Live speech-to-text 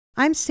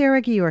I'm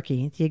Sarah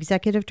Georgi, the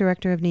Executive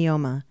Director of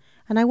Neoma,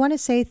 and I want to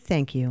say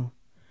thank you.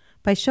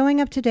 By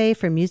showing up today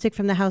for Music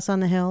from the House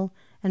on the Hill,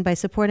 and by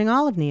supporting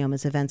all of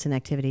Neoma's events and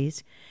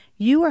activities,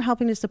 you are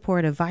helping to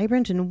support a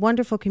vibrant and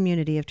wonderful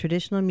community of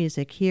traditional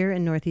music here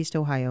in Northeast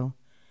Ohio.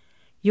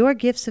 Your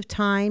gifts of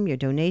time, your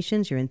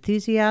donations, your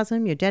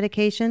enthusiasm, your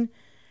dedication,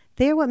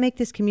 they are what make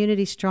this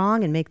community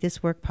strong and make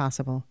this work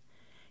possible.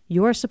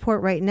 Your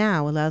support right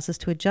now allows us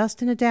to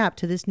adjust and adapt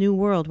to this new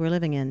world we're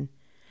living in.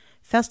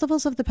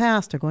 Festivals of the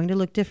past are going to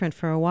look different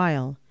for a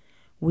while.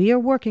 We are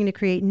working to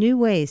create new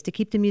ways to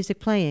keep the music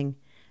playing,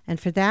 and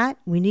for that,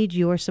 we need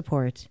your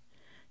support.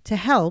 To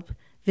help,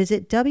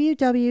 visit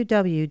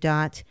www.neomha.org.